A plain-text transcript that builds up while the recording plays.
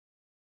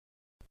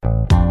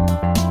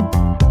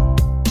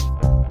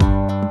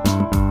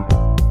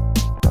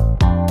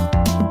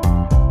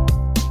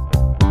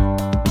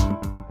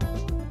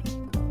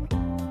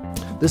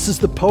This is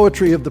the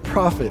poetry of the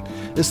prophet.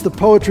 It's the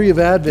poetry of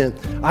Advent.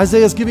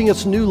 Isaiah is giving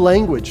us new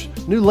language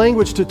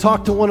to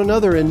talk to one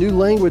another and new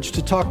language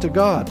to talk to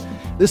God.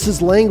 This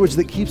is language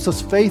that keeps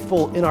us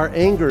faithful in our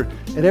anger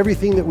at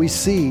everything that we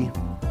see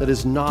that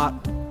is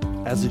not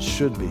as it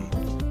should be.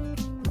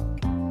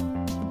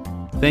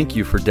 Thank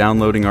you for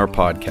downloading our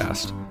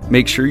podcast.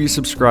 Make sure you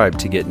subscribe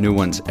to get new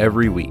ones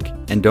every week.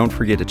 And don't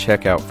forget to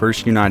check out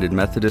First United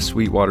Methodist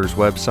Sweetwater's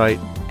website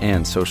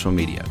and social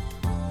media.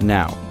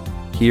 Now,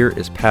 here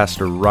is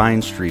Pastor Ryan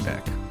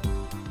Strebeck.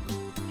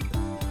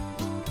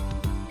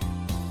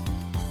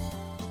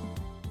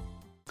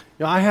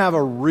 I have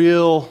a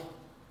real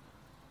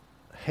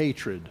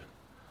hatred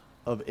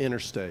of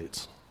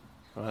interstates.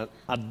 Right?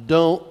 I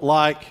don't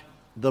like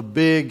the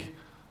big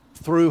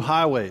through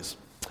highways.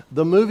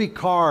 The movie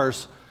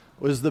Cars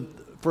was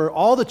for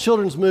all the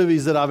children's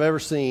movies that I've ever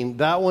seen,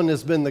 that one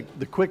has been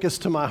the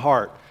quickest to my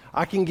heart.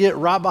 I can get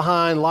right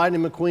behind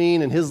Lightning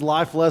McQueen and his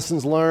life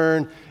lessons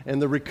learned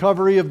and the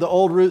recovery of the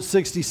old Route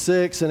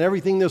 66 and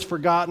everything that's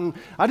forgotten.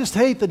 I just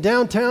hate the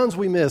downtowns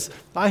we miss.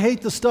 I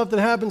hate the stuff that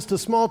happens to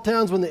small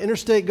towns when the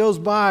interstate goes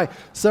by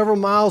several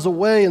miles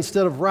away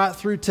instead of right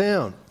through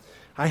town.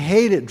 I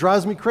hate it. It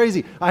drives me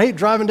crazy. I hate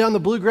driving down the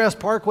Bluegrass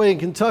Parkway in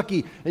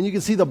Kentucky and you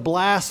can see the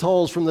blast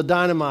holes from the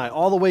dynamite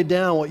all the way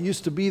down what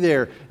used to be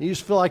there. And you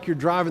just feel like you're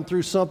driving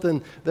through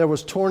something that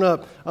was torn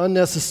up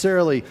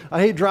unnecessarily.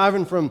 I hate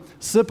driving from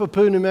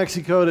Sipapoo, New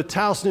Mexico to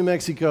Taos, New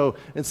Mexico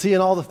and seeing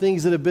all the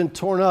things that have been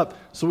torn up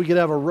so we could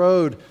have a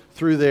road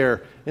through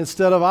there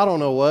instead of, I don't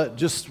know what,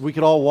 just we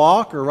could all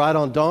walk or ride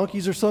on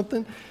donkeys or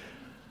something.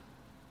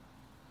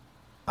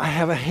 I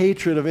have a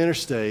hatred of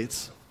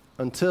interstates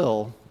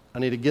until I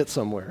need to get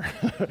somewhere,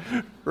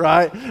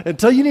 right?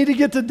 Until you need to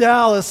get to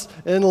Dallas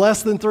in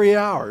less than 3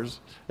 hours,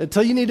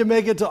 until you need to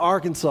make it to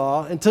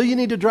Arkansas, until you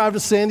need to drive to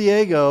San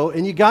Diego,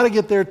 and you got to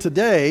get there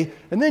today,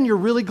 and then you're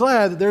really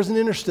glad that there's an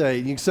interstate.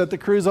 You can set the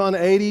cruise on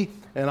 80,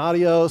 and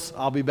adios,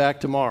 I'll be back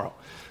tomorrow.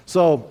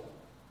 So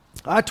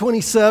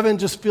I-27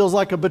 just feels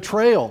like a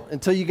betrayal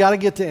until you got to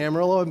get to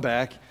Amarillo and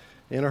back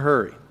in a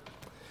hurry.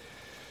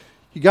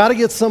 You got to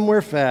get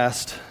somewhere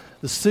fast.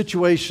 The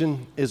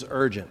situation is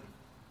urgent.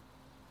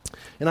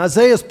 In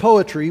Isaiah's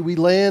poetry, we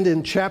land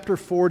in chapter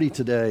 40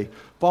 today,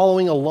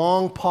 following a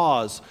long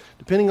pause.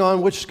 Depending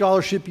on which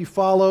scholarship you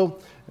follow,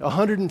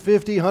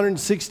 150,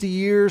 160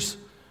 years,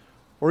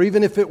 or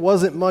even if it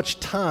wasn't much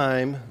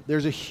time,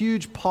 there's a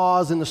huge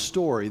pause in the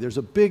story. There's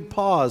a big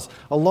pause,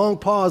 a long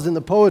pause in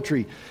the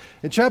poetry.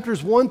 And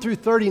chapters 1 through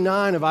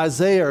 39 of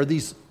Isaiah are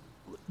these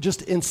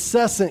just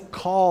incessant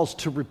calls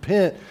to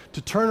repent,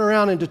 to turn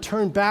around and to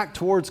turn back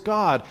towards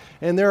God.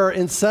 And there are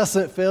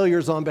incessant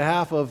failures on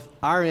behalf of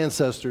our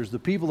ancestors, the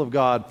people of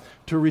God,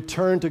 to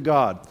return to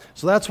God.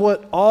 So that's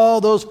what all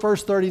those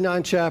first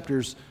 39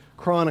 chapters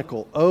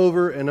chronicle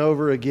over and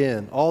over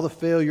again, all the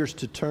failures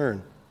to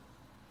turn.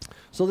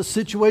 So the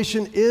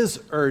situation is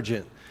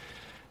urgent.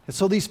 And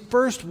so these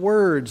first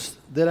words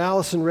that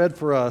Allison read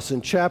for us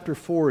in chapter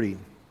 40,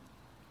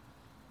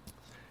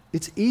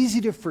 it's easy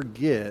to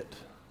forget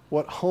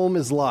what home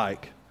is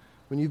like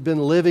when you've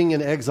been living in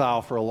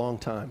exile for a long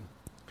time.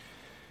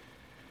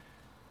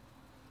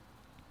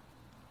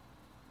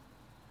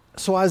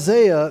 So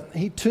Isaiah,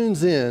 he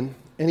tunes in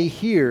and he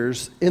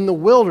hears, "In the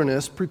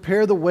wilderness,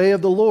 prepare the way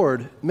of the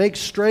Lord. Make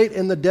straight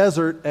in the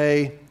desert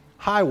a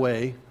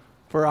highway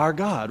for our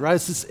God." Right?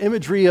 It's this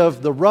imagery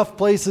of the rough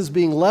places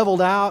being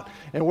leveled out,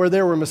 and where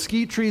there were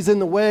mesquite trees in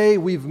the way,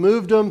 we've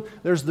moved them.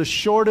 There's the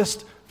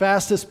shortest,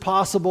 fastest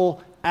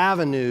possible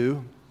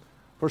avenue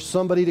for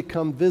somebody to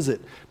come visit.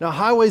 Now,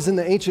 highways in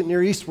the ancient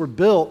Near East were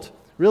built,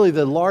 really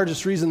the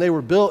largest reason they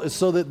were built is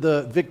so that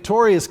the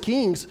victorious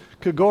kings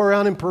could go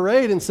around in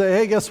parade and say,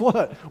 "Hey, guess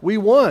what? We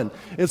won."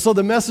 And so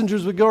the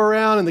messengers would go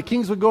around and the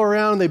kings would go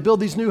around and they build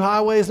these new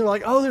highways and they're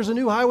like, "Oh, there's a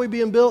new highway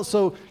being built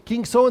so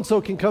King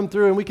so-and-so can come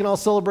through and we can all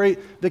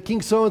celebrate that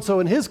King so-and-so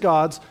and his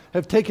gods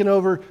have taken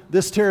over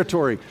this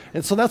territory."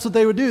 And so that's what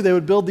they would do. They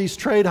would build these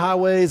trade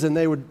highways and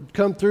they would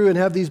come through and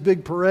have these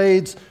big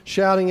parades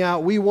shouting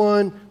out, "We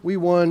won, we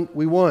won,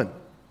 we won."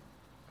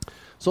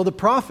 So the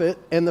prophet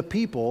and the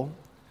people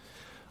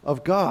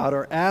of God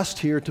are asked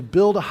here to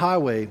build a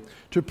highway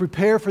to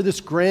prepare for this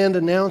grand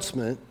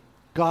announcement.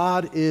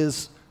 God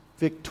is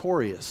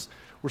victorious.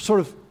 We're sort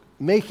of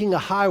making a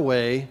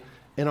highway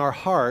in our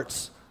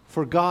hearts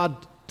for God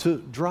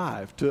to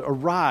drive, to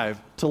arrive,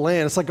 to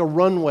land. It's like a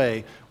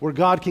runway where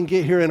God can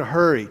get here in a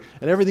hurry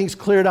and everything's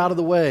cleared out of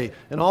the way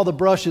and all the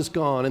brush is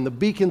gone and the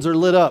beacons are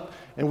lit up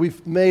and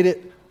we've made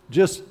it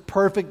just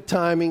perfect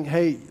timing.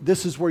 Hey,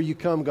 this is where you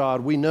come,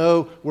 God. We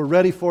know we're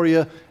ready for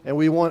you, and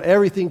we want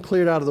everything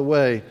cleared out of the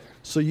way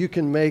so you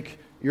can make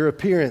your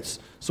appearance,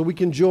 so we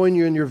can join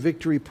you in your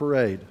victory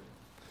parade.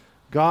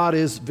 God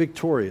is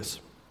victorious.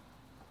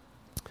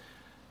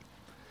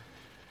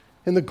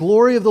 And the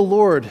glory of the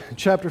Lord,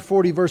 chapter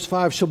 40, verse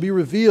 5, shall be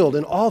revealed,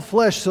 and all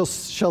flesh shall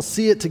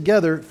see it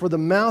together, for the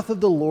mouth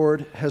of the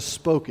Lord has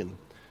spoken.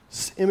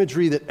 This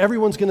imagery that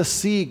everyone's going to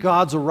see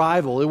God's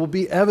arrival. It will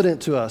be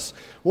evident to us.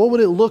 What would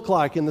it look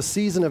like in the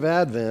season of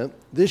Advent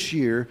this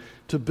year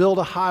to build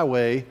a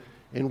highway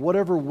in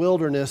whatever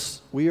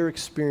wilderness we are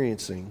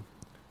experiencing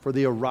for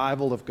the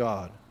arrival of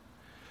God?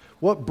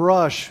 What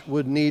brush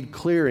would need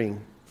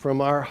clearing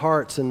from our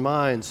hearts and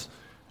minds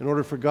in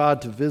order for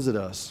God to visit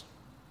us?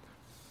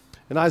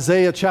 In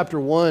Isaiah chapter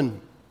 1,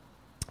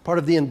 part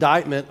of the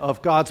indictment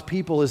of God's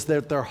people is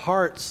that their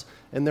hearts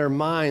and their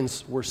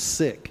minds were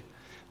sick.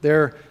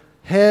 Their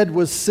head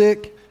was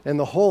sick and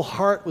the whole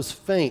heart was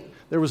faint.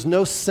 There was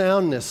no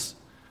soundness,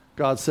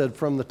 God said,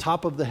 from the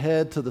top of the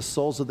head to the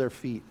soles of their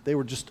feet. They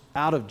were just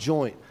out of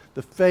joint.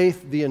 The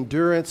faith, the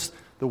endurance,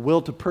 the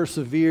will to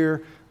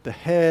persevere, the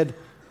head,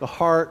 the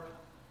heart,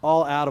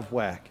 all out of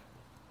whack.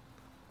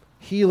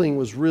 Healing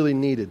was really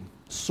needed,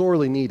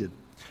 sorely needed.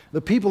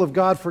 The people of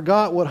God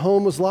forgot what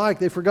home was like.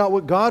 They forgot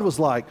what God was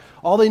like.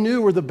 All they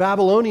knew were the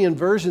Babylonian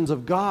versions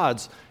of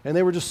gods, and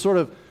they were just sort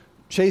of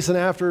chasing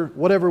after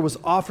whatever was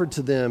offered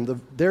to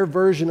them, their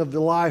version of the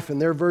life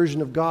and their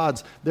version of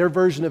God's, their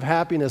version of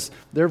happiness,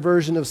 their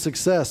version of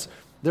success.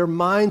 Their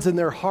minds and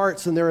their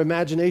hearts and their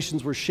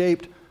imaginations were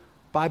shaped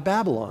by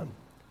Babylon,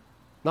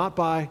 not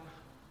by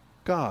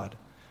God.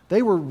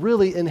 They were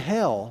really in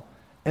hell,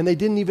 and they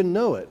didn't even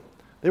know it.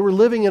 They were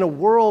living in a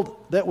world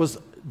that was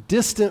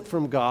distant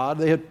from God.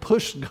 They had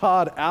pushed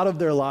God out of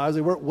their lives.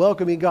 They weren't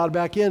welcoming God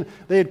back in.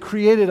 They had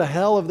created a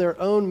hell of their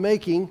own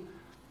making,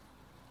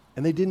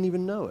 and they didn't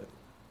even know it.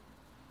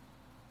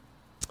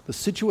 The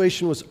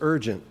situation was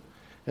urgent,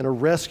 and a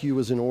rescue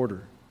was in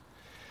order.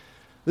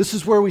 This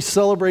is where we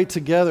celebrate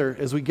together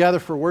as we gather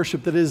for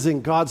worship that it is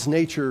in God's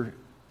nature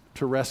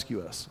to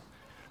rescue us.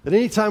 That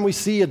anytime we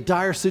see a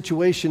dire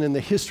situation in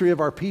the history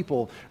of our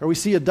people, or we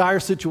see a dire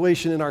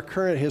situation in our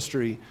current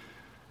history,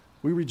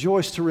 we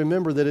rejoice to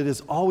remember that it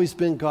has always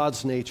been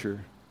God's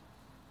nature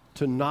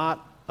to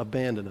not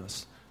abandon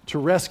us, to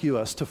rescue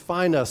us, to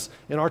find us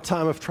in our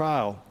time of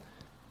trial,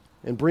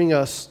 and bring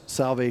us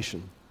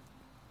salvation.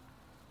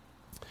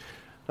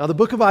 Now, the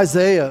book of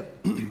Isaiah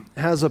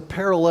has a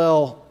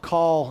parallel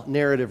call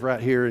narrative right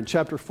here. In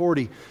chapter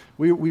 40,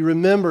 we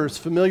remember, it's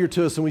familiar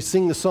to us, and we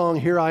sing the song,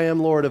 "Here I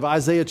Am, Lord," of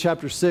Isaiah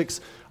chapter 6,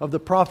 of the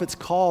prophet's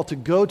call to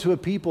go to a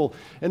people.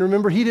 And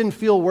remember, he didn't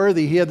feel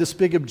worthy. He had this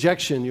big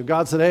objection.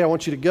 God said, "Hey, I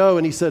want you to go."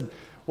 And he said,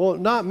 "Well,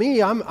 not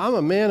me. I'm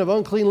a man of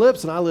unclean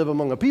lips, and I live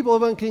among a people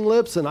of unclean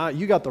lips, and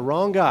you got the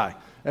wrong guy."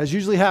 As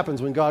usually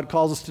happens when God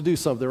calls us to do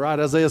something, right?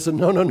 Isaiah said,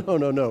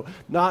 no,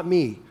 not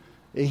me.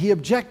 And he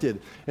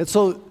objected. And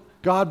so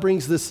God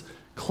brings this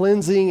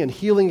cleansing and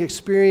healing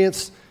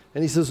experience,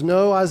 and he says,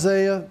 "No,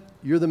 Isaiah,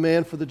 you're the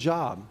man for the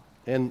job.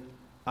 And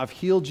I've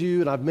healed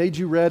you, and I've made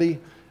you ready,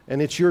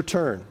 and it's your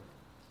turn."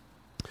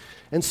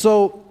 And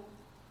so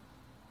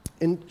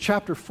in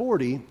chapter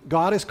 40,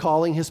 God is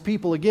calling his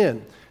people again.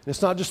 And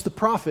it's not just the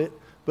prophet,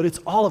 but it's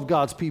all of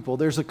God's people.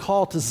 There's a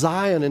call to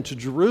Zion and to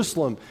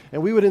Jerusalem.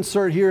 And we would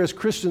insert here as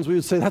Christians, we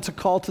would say that's a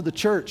call to the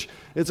church.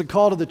 It's a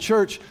call to the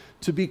church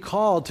to be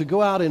called, to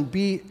go out and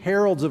be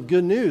heralds of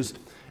good news.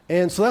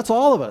 And so that's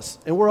all of us.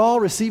 And we're all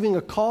receiving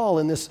a call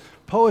in this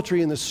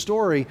poetry, in this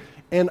story.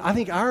 And I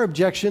think our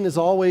objection is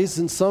always,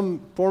 in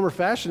some form or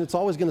fashion, it's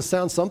always going to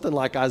sound something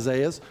like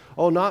Isaiah's.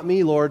 "Oh, not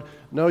me, Lord.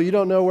 No, you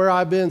don't know where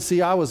I've been.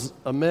 See, I was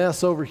a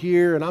mess over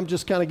here, and I'm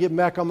just kind of getting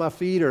back on my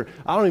feet, or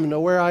I don't even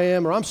know where I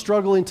am, or I'm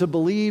struggling to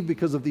believe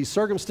because of these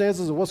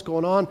circumstances and what's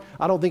going on.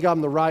 I don't think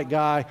I'm the right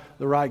guy,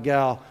 the right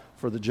gal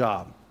for the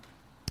job."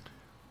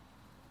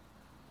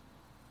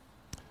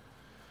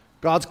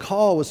 God's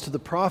call was to the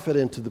prophet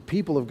and to the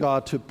people of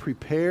God to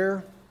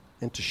prepare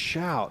and to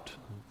shout.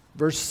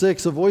 Verse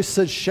 6, a voice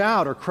said,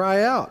 "Shout," or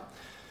cry out.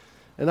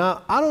 And I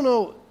don't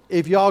know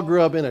if y'all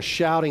grew up in a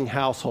shouting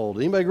household.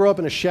 Anybody grew up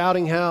in a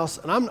shouting house?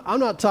 And I'm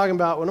not talking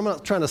about, when I'm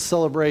not trying to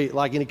celebrate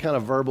like any kind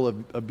of verbal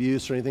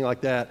abuse or anything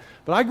like that,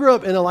 but I grew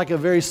up in a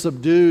very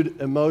subdued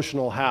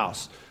emotional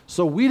house.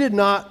 So we did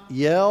not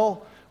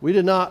yell. We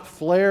did not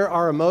flare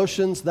our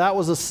emotions. That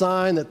was a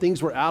sign that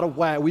things were out of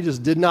whack. We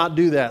just did not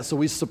do that. So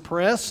we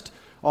suppressed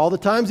all the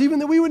times, even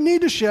that we would need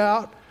to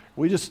shout.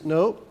 We just,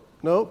 nope,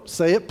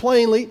 say it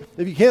plainly.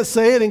 If you can't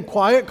say it in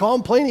quiet,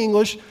 calm, plain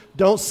English,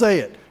 don't say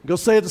it. Go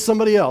say it to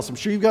somebody else. I'm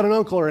sure you've got an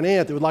uncle or an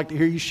aunt that would like to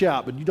hear you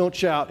shout, but you don't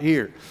shout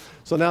here.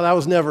 So now that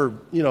was never,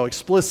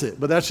 explicit,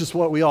 but that's just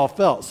what we all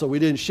felt. So we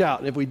didn't shout.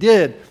 And if we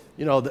did,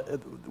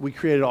 we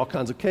created all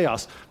kinds of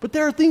chaos. But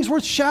there are things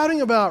worth shouting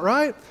about,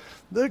 right?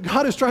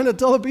 God is trying to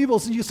tell the people,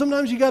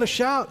 sometimes you got to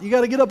shout. You got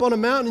to get up on a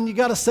mountain and you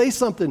got to say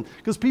something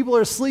because people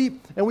are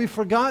asleep and we've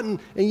forgotten,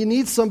 and you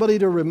need somebody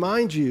to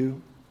remind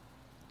you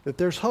that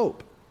there's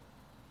hope.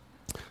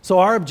 So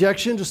our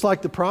objection, just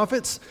like the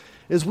prophets,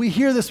 is we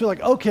hear this, we're like,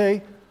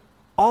 okay,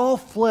 all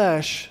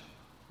flesh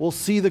will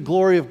see the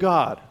glory of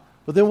God.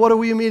 But then what do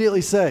we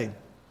immediately say?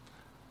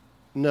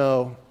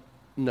 No.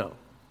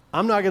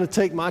 I'm not going to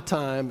take my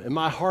time and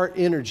my heart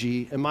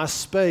energy and my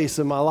space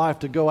in my life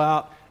to go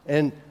out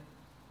and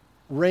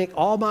set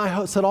all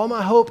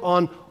my hope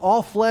on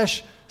all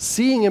flesh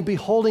seeing and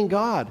beholding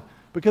God.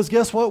 Because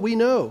guess what? We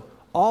know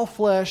all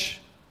flesh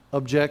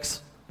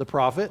objects the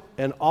prophet,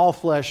 and all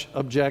flesh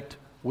object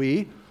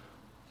we.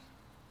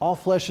 All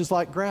flesh is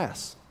like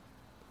grass.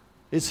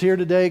 It's here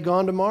today,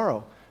 gone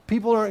tomorrow.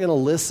 People aren't going to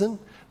listen.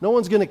 No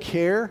one's going to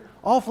care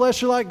all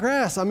flesh are like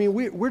grass. I mean,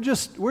 we're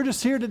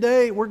just here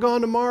today. We're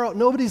gone tomorrow.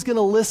 Nobody's going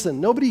to listen.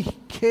 Nobody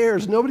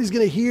cares. Nobody's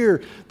going to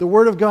hear the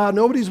word of God.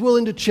 Nobody's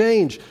willing to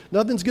change.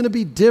 Nothing's going to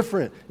be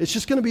different. It's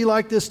just going to be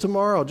like this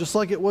tomorrow, just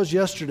like it was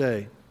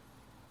yesterday.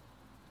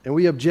 And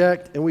we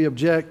object, and we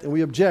object, and we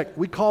object.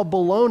 We call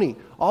baloney.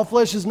 All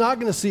flesh is not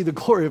going to see the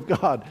glory of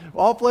God.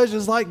 All flesh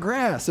is like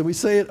grass. And we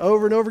say it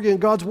over and over again.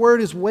 God's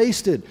word is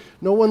wasted.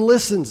 No one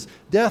listens.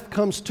 Death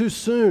comes too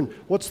soon.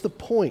 What's the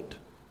point?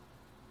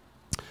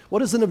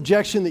 What is an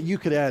objection that you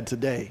could add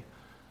today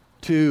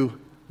to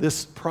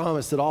this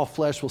promise that all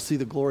flesh will see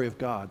the glory of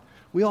God?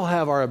 We all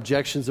have our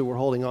objections that we're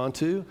holding on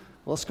to.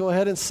 Let's go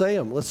ahead and say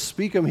them. Let's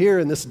speak them here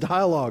in this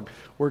dialogue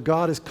where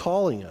God is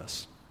calling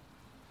us.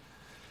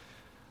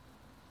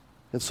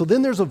 And so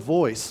then there's a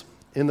voice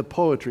in the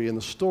poetry, in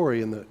the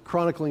story, in the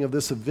chronicling of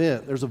this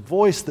event. There's a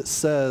voice that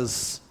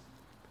says,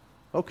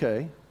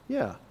 okay,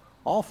 yeah,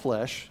 all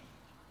flesh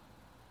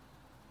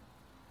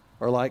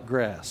are like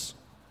grass.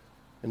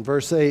 In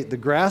verse 8, the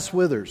grass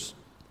withers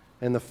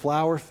and the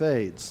flower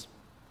fades,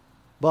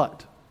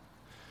 but,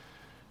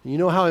 you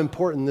know how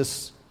important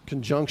this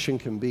conjunction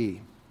can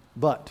be,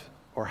 but,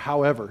 or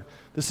however.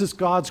 This is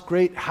God's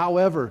great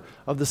however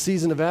of the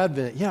season of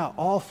Advent. Yeah,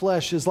 all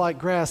flesh is like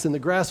grass, and the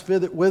grass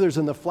withers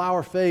and the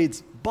flower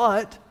fades,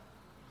 but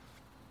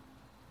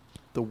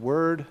the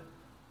word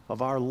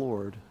of our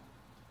Lord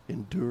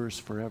endures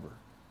forever.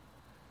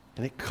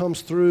 And it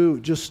comes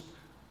through just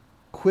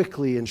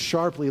quickly and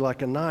sharply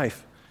like a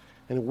knife,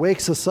 and it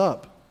wakes us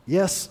up.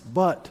 Yes,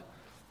 but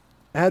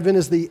Advent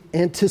is the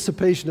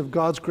anticipation of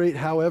God's great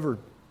however.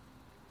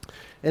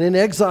 And in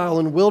exile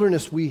and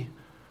wilderness, we've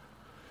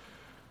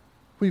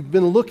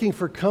been looking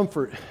for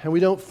comfort, and we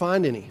don't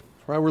find any.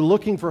 Right? We're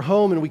looking for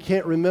home, and we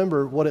can't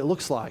remember what it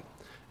looks like.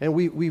 And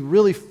we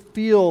really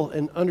feel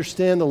and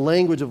understand the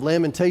language of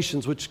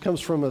Lamentations, which comes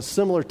from a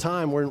similar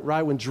time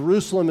when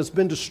Jerusalem has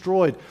been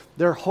destroyed.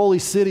 Their holy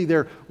city,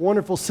 their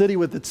wonderful city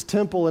with its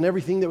temple and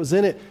everything that was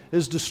in it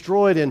is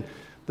destroyed. And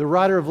the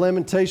writer of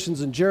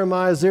Lamentations and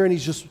Jeremiah is there, and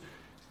he's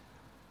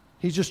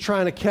just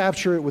trying to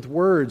capture it with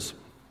words.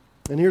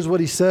 And here's what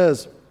he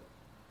says.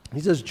 He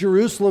says,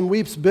 Jerusalem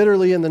weeps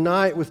bitterly in the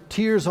night with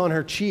tears on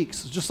her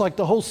cheeks. It's just like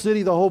the whole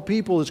city, the whole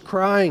people is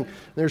crying.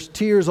 There's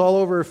tears all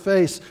over her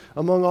face.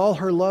 Among all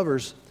her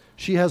lovers,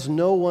 she has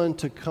no one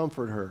to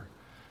comfort her.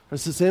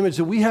 There's this image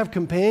that we have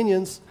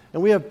companions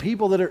and we have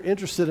people that are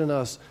interested in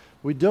us.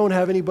 We don't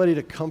have anybody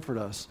to comfort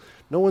us.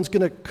 No one's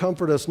going to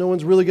comfort us. No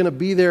one's really going to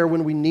be there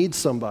when we need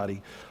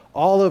somebody.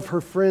 All of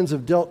her friends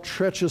have dealt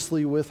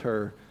treacherously with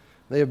her.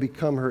 They have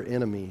become her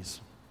enemies.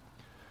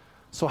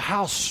 So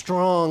how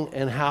strong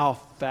and how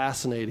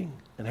fascinating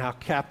and how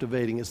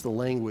captivating is the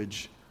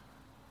language,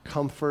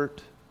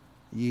 comfort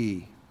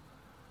ye.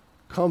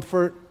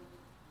 Comfort,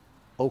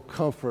 oh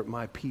comfort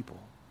my people.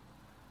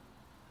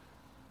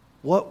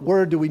 What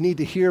word do we need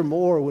to hear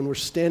more when we're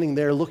standing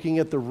there looking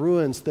at the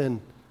ruins than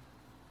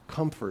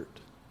comfort?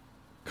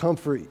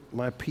 Comfort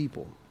my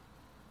people.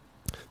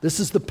 This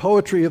is the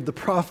poetry of the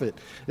prophet.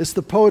 It's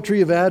the poetry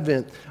of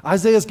Advent.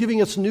 Isaiah is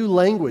giving us new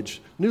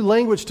language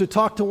to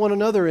talk to one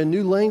another and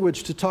new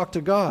language to talk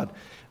to God.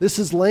 This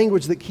is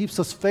language that keeps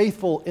us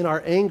faithful in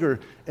our anger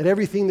at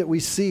everything that we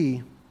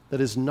see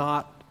that is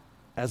not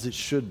as it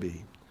should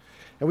be.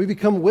 And we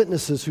become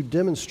witnesses who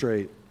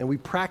demonstrate and we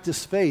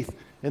practice faith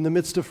in the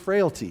midst of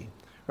frailty.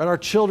 Right? Our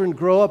children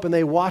grow up and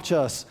they watch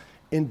us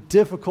in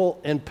difficult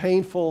and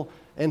painful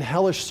and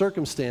hellish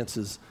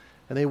circumstances,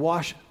 and they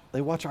watch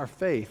our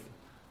faith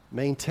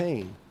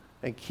maintain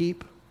and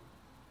keep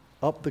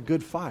up the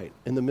good fight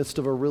in the midst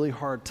of a really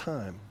hard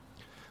time.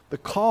 The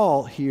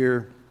call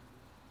here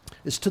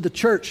is to the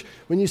church.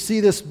 When you see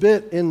this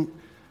bit in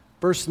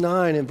verse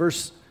 9 and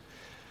verse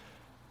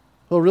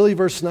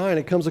 9,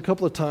 it comes a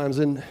couple of times,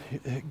 and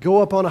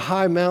go up on a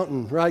high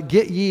mountain, right?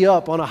 Get ye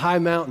up on a high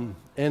mountain.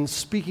 And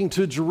speaking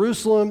to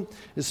Jerusalem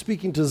is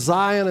speaking to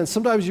Zion. And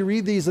sometimes you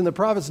read these in the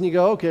prophets and you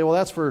go, okay, well,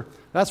 that's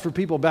for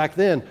people back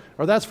then,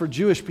 or that's for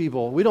Jewish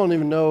people. We don't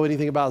even know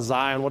anything about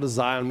Zion. What does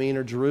Zion mean,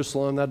 or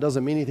Jerusalem? That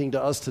doesn't mean anything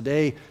to us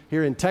today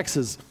here in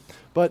Texas.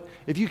 But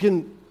if you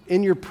can,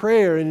 in your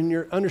prayer and in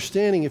your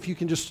understanding, if you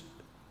can just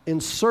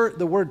insert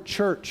the word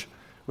church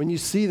when you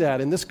see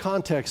that in this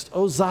context,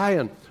 oh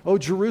Zion, oh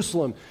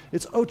Jerusalem,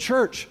 it's oh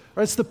church,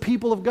 right? It's the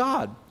people of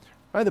God.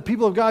 Right? The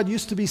people of God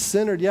used to be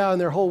centered,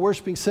 and their whole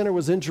worshiping center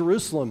was in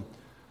Jerusalem.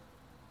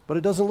 But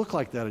it doesn't look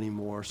like that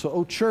anymore. So,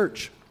 oh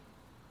church,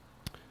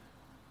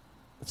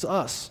 it's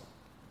us.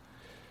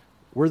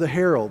 We're the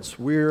heralds.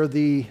 We're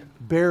the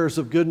bearers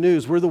of good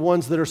news. We're the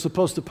ones that are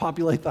supposed to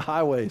populate the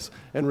highways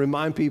and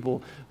remind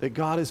people that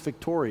God is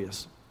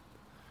victorious.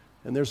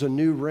 And there's a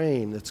new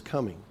reign that's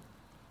coming.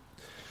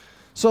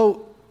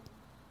 So,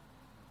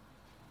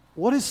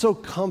 what is so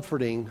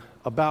comforting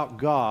about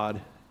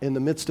God in the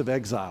midst of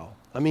exile?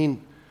 I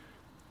mean,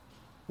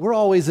 we're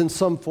always in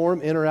some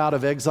form in or out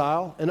of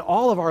exile. And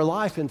all of our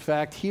life, in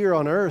fact, here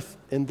on earth,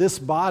 in this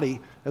body,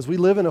 as we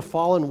live in a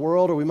fallen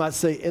world, or we might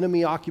say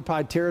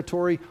enemy-occupied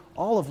territory,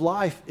 all of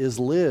life is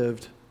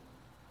lived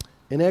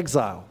in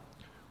exile.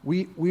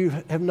 We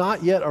have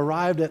not yet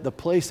arrived at the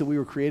place that we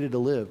were created to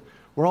live.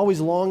 We're always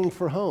longing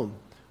for home.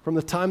 From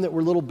the time that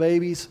we're little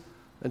babies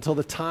until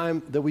the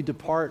time that we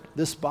depart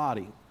this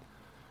body,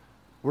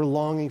 we're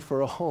longing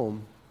for a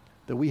home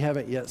that we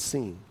haven't yet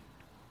seen.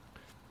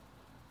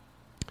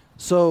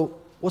 So,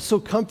 what's so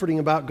comforting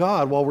about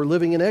God while we're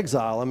living in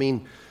exile? I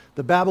mean,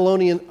 the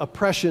Babylonian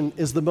oppression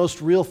is the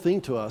most real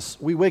thing to us.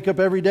 We wake up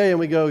every day and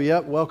we go,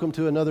 yep, welcome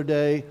to another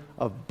day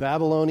of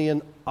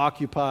Babylonian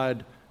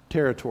occupied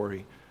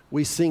territory.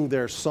 We sing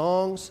their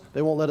songs.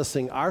 They won't let us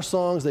sing our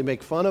songs. They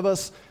make fun of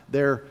us.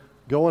 They're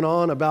going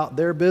on about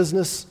their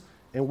business,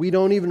 and we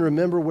don't even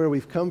remember where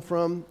we've come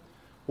from.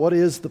 What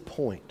is the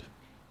point?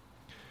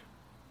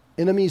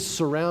 Enemies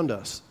surround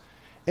us.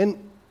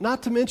 And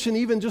not to mention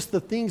even just the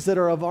things that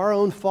are of our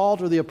own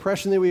fault or the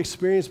oppression that we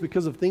experience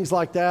because of things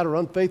like that or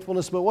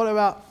unfaithfulness, but what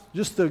about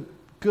just the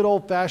good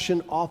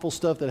old-fashioned awful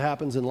stuff that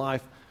happens in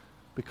life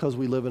because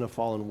we live in a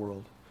fallen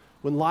world?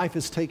 When life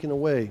is taken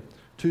away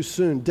too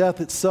soon,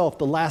 death itself,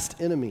 the last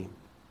enemy,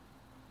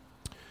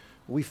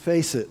 we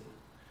face it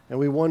and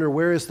we wonder,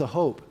 where is the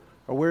hope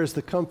or where is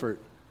the comfort?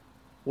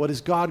 What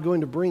is God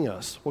going to bring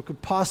us? What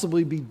could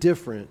possibly be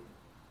different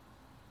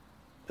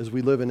as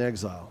we live in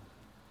exile?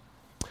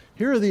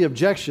 Here are the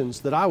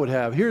objections that I would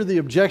have. Here are the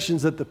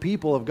objections that the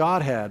people of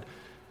God had.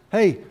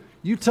 Hey,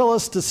 you tell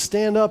us to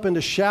stand up and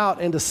to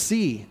shout and to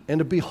see and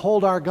to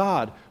behold our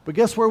God. But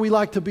guess where we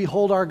like to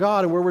behold our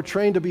God and where we're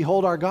trained to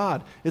behold our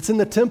God? It's in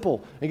the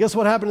temple. And guess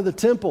what happened to the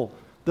temple?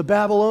 The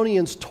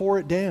Babylonians tore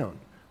it down.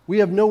 We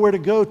have nowhere to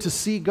go to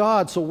see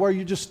God, so where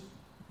you're just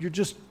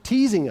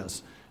teasing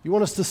us. You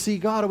want us to see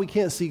God and we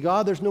can't see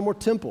God? There's no more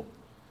temple.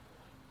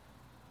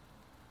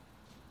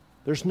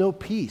 There's no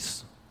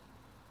peace.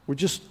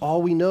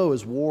 All we know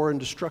is war and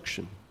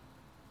destruction.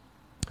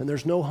 And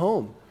there's no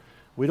home.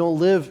 We don't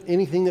live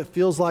anything that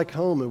feels like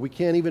home, and we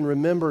can't even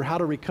remember how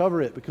to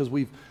recover it because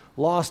we've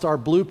lost our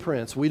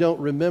blueprints. We don't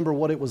remember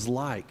what it was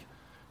like.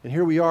 And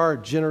here we are,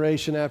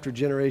 generation after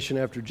generation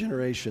after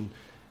generation.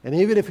 And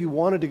even if we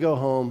wanted to go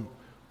home,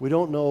 we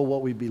don't know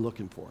what we'd be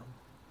looking for.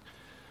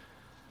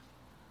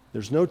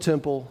 There's no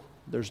temple,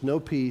 there's no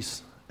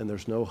peace, and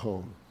there's no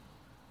home.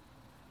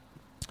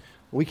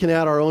 We can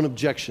add our own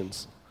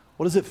objections.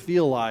 What does it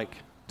feel like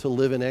to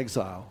live in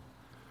exile?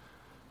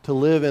 To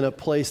live in a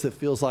place that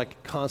feels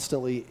like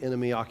constantly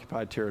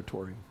enemy-occupied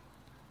territory?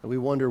 And we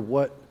wonder,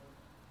 what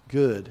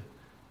good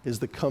is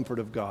the comfort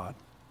of God?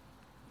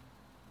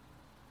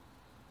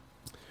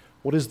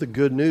 What is the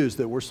good news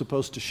that we're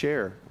supposed to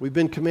share? We've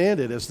been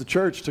commanded as the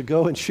church to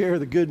go and share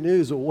the good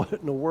news. Of what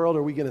in the world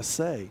are we going to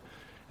say?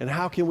 And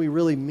how can we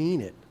really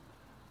mean it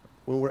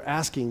when we're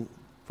asking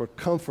for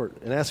comfort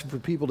and asking for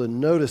people to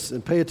notice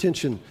and pay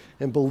attention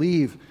and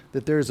believe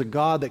that there is a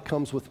God that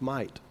comes with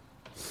might?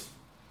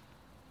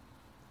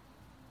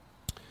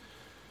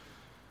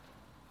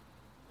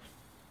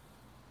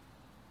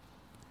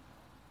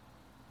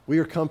 We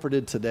are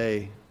comforted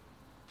today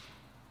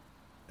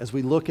as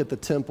we look at the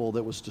temple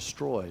that was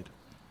destroyed.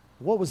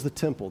 What was the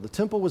temple? The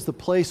temple was the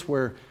place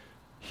where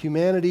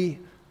humanity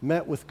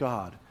met with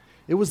God.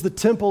 It was the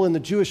temple in the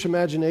Jewish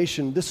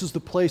imagination. This is the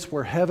place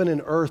where heaven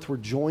and earth were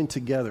joined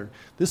together.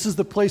 This is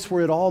the place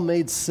where it all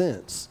made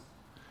sense.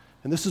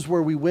 And this is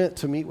where we went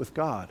to meet with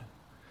God.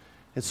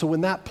 And so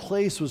when that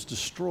place was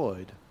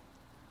destroyed,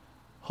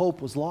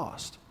 hope was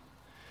lost.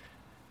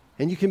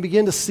 And you can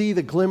begin to see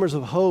the glimmers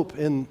of hope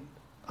in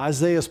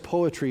Isaiah's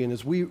poetry. And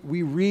as we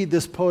read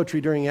this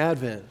poetry during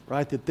Advent,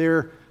 right, that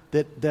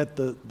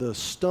the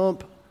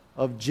stump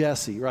of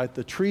Jesse, right,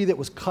 the tree that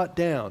was cut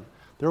down,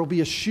 there will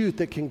be a shoot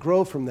that can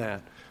grow from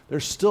that.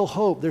 There's still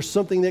hope. There's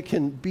something that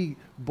can be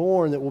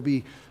born that will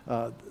be,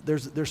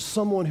 there's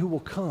someone who will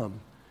come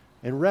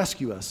and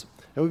rescue us.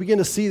 And we begin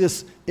to see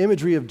this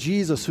imagery of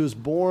Jesus who is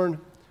born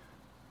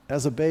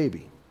as a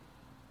baby,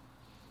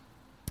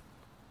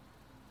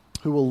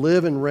 who will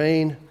live and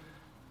reign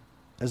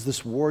as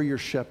this warrior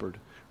shepherd,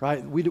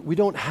 right? We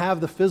don't have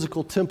the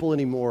physical temple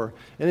anymore.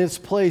 In its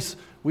place,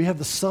 we have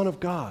the Son of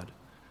God.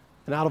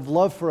 And out of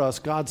love for us,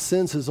 God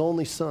sends His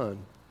only Son,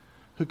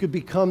 who could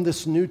become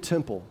this new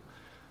temple,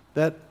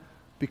 that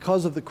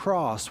because of the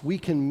cross, we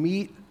can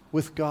meet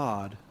with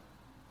God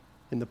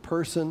in the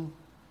person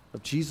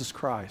of Jesus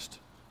Christ.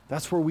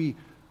 That's where we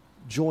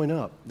join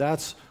up.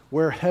 That's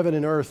where heaven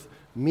and earth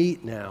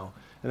meet now.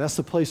 And that's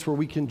the place where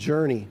we can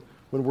journey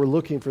when we're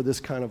looking for this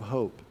kind of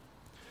hope.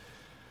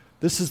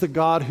 This is the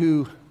God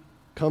who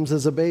comes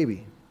as a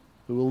baby,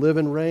 who will live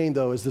and reign,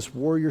 though, as this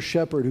warrior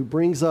shepherd who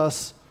brings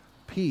us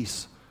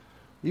peace.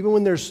 Even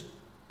when there's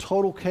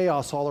total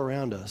chaos all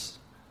around us,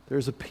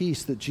 there's a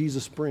peace that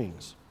Jesus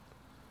brings.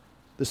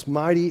 This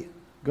mighty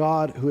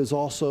God who is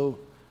also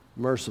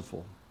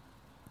merciful.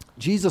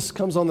 Jesus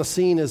comes on the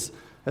scene as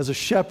a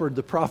shepherd,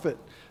 the prophet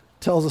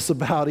tells us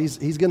about.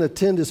 He's going to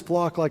tend his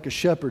flock like a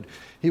shepherd.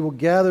 He will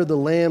gather the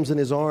lambs in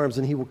his arms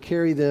and he will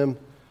carry them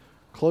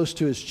close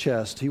to his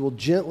chest. He will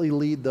gently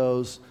lead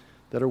those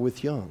that are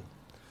with young.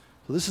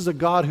 So this is a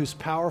God who's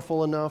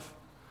powerful enough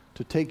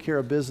to take care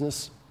of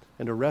business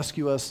and to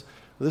rescue us.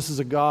 This is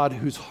a God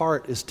whose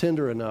heart is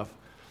tender enough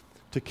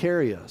to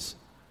carry us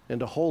and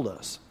to hold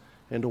us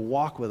and to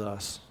walk with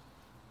us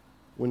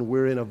when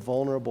we're in a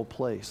vulnerable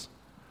place?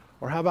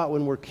 Or how about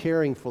when we're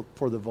caring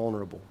for the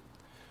vulnerable?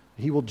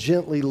 He will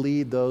gently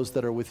lead those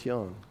that are with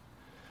young.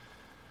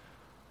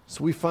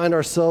 So we find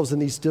ourselves in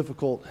these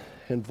difficult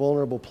and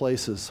vulnerable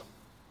places,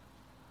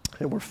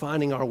 and we're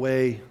finding our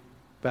way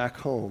back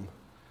home.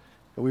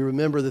 And we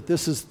remember that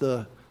this is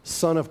the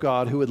Son of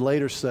God who would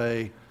later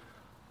say,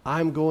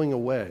 I'm going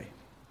away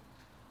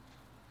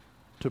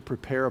to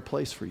prepare a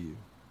place for you.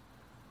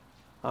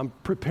 I'm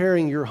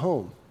preparing your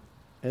home.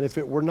 And if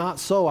it were not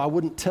so, I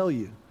wouldn't tell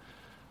you,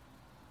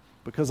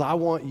 because I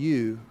want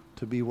you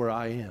to be where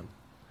I am.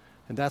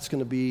 And that's going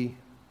to be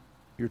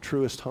your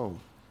truest home.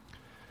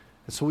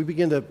 And so we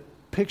begin to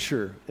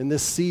picture in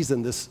this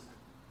season this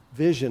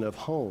vision of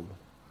home,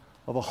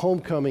 of a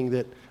homecoming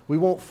that we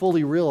won't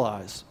fully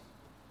realize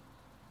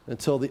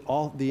until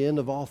the end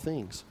of all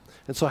things.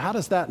 And so how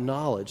does that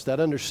knowledge, that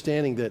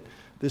understanding that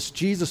this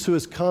Jesus who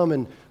has come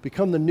and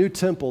become the new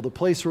temple, the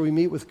place where we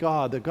meet with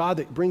God, the God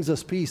that brings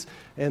us peace,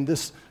 and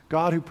this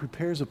God who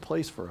prepares a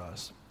place for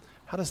us,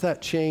 how does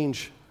that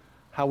change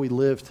how we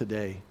live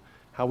today,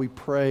 how we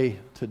pray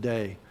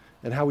today,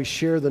 and how we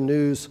share the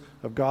news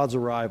of God's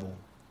arrival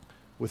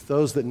with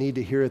those that need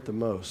to hear it the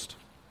most?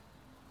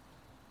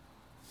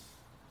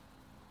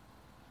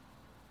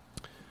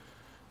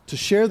 To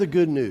share the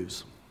good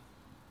news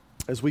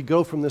as we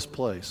go from this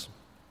place,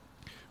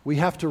 we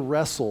have to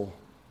wrestle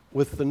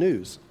with the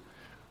news.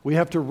 We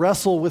have to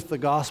wrestle with the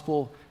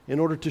gospel in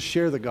order to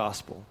share the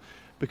gospel,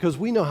 because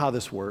we know how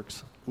this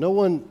works. No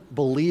one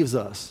believes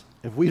us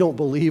if we don't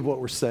believe what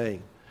we're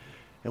saying.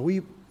 And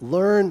we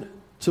learn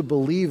to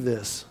believe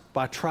this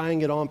by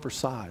trying it on for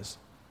size.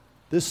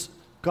 This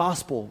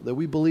gospel that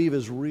we believe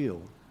is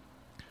real.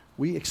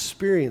 We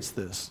experience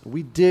this.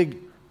 We dig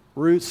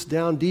roots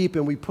down deep,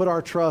 and we put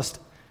our trust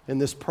in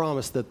this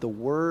promise that the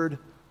word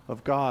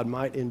of God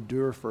might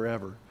endure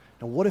forever.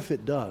 And what if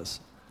it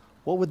does?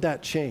 What would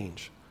that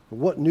change?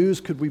 What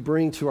news could we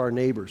bring to our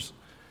neighbors?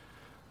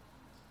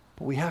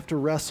 But we have to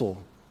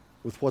wrestle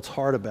with what's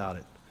hard about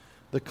it.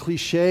 The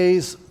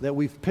cliches that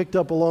we've picked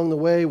up along the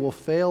way will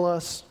fail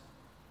us,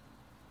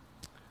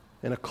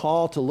 and a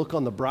call to look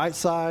on the bright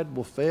side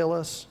will fail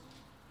us.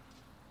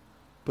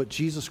 But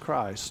Jesus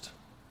Christ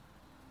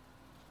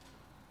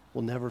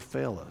will never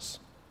fail us.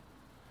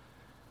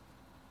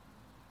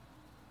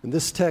 And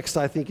this text,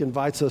 I think,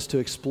 invites us to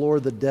explore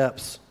the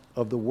depths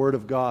of the Word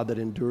of God that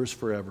endures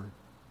forever,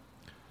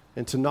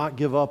 and to not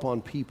give up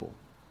on people,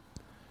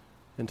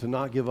 and to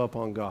not give up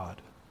on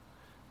God,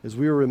 as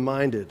we are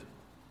reminded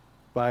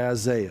by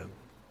Isaiah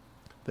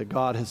that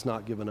God has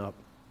not given up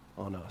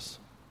on us.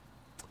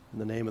 In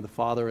the name of the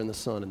Father, and the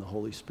Son, and the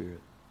Holy Spirit,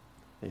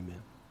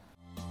 amen.